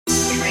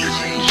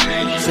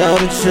Show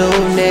the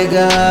truth,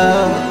 nigga.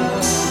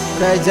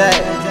 KrayJ,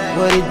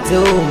 what it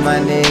do,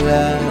 my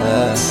nigga?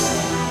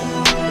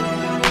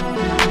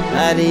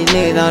 Now these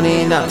niggas don't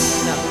even know.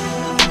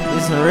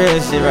 This some real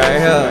shit right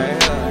here.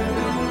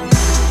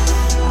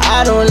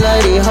 I don't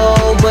love these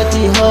hoes, but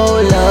these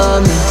hoes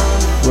love me.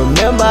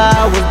 Remember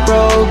I was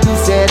broke, you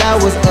said I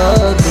was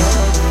ugly.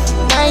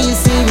 Now you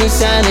see me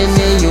shining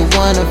and you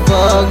wanna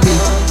fuck me.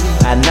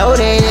 I know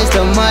that it's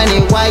the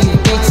money, why you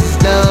bitches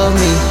love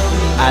me?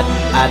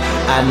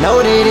 I know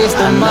that it's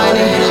the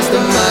money,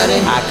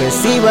 I can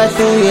see right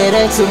through you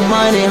that you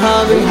money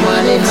hungry.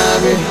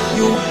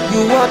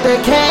 You want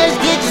that cash,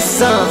 get you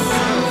some.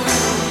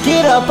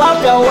 Get up off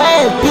your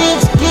ass,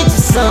 bitch, get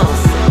you some.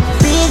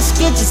 Bitch,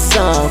 get you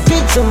some,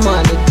 get your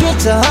money, get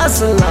your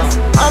hustle on.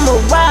 I'ma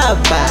ride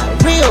by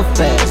real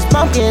fast,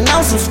 smoking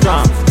on some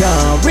strong.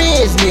 Young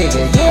rich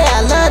nigga, yeah,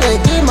 I love to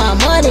get my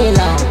money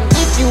long.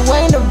 If you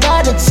ain't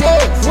about the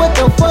check, what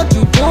the fuck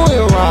you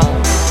doing wrong?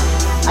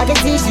 I can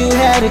teach you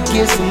how to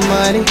get some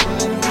money.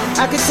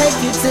 I can take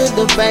you to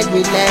the bank,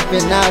 we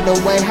laughing all the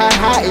way. Ha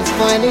ha, it's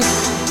funny.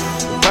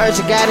 First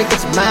you gotta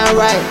get your mind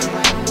right.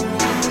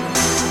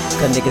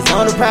 Cause niggas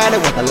on the pride, they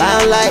want the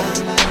limelight.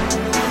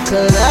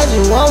 Cause I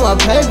just want my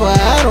paper,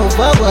 I don't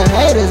fuck with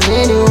haters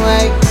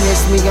anyway.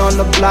 Catch me on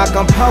the block,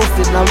 I'm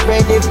posted, I'm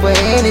ready for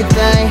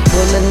anything.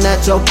 Pulling out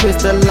your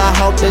pistol, I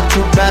hope that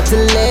you bout to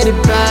let it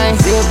bang.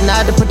 See if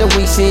not to put the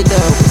weed shit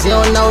up, cause you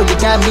don't know you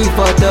got me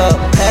fucked up.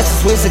 Pass the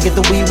switch to get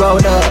the weed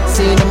rolled up.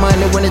 See the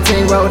money when the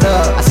team rolled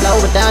up. I slow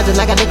it down just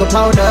like a nigga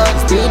pulled up.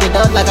 Speed it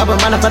up like I've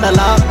been running for the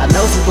law. I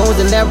know some goons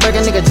and they'll break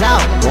a nigga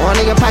jaw. Go on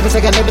in your pockets,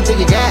 take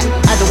everything you got.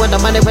 I do with the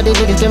money, but these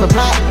niggas give me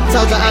plot.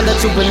 Told you I'm the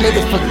truth, but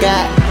niggas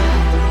forgot.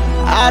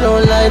 I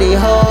don't love these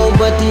hoes,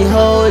 but these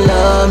hoes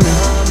love me.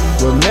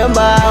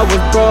 Remember I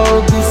was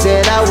broke, you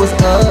said I was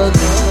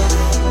ugly.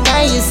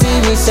 Now you see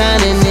me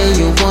shining and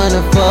you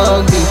wanna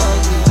fuck me.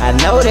 I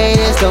know that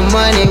it's the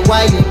money,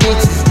 why you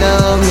bitches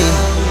love me?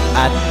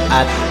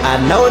 I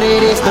know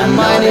that it's the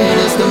money,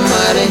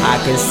 I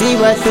can see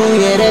right through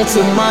you that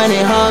you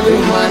money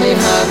hungry.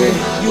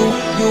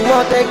 You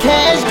want that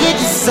cash, get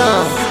you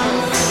some.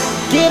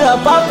 Get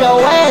up off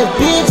your ass,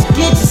 bitch,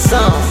 get you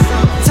some.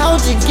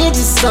 Told you get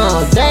you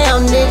some.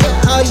 Damn nigga,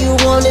 all you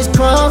want is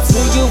crumbs. Do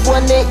you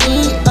wanna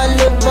eat or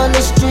live on the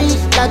street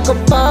like a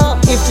bum?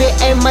 If it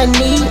ain't my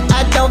need,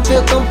 I don't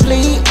feel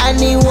complete. I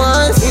need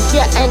ones. If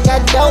you ain't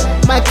got dope,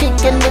 my kick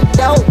in the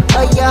dope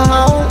or your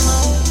home.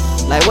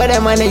 Like where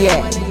that money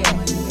at?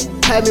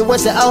 Tell me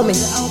what you owe me,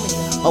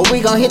 or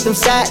we gon' hit them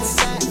shots.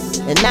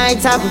 And I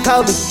ain't talking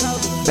Kobe.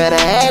 Better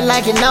act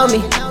like you know me.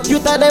 You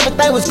thought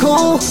everything was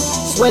cool.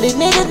 Swear these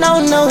niggas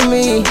don't know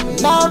me.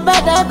 Now I'm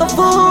back to act a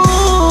fool.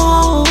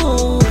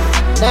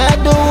 Now I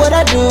do what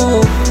I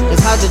do.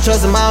 It's hard to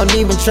trust them, I don't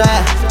even try.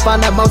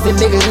 Find out most of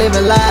these niggas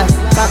living lies.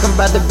 Talking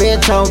about the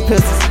bed throwing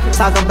pistols,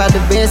 talking about the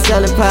bed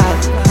selling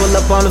pies. Pull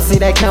up on them, see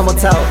that camel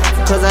toe,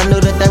 cause I knew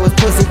that they was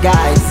pussy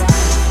guys.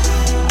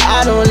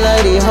 I don't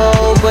love these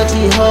hoes, but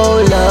these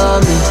hoes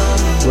love me.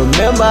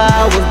 Remember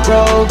I was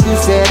broke, you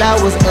said I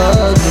was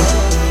ugly.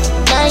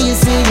 Now you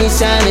see me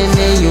shining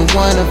and you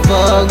wanna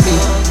fuck me.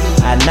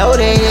 I know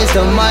that it's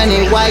the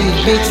money, why you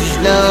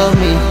bitches love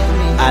me?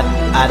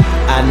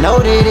 I know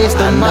that it's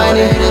the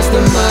money,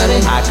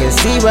 I can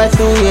see right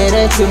through you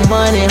that you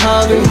money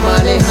hungry.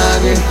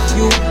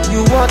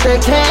 You want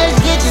that cash,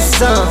 get you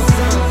some.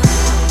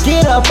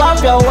 Get up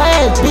off your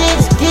ass,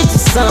 bitch, get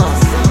you some.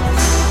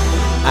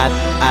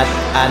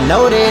 I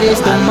know that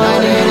it's the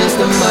money,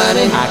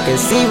 I can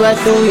see right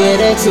through you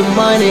that you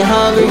money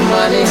hungry.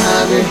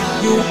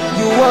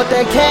 You want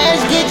that cash,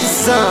 get you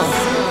some.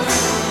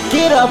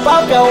 Get up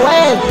off your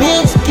ass,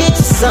 bitch, get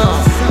you some.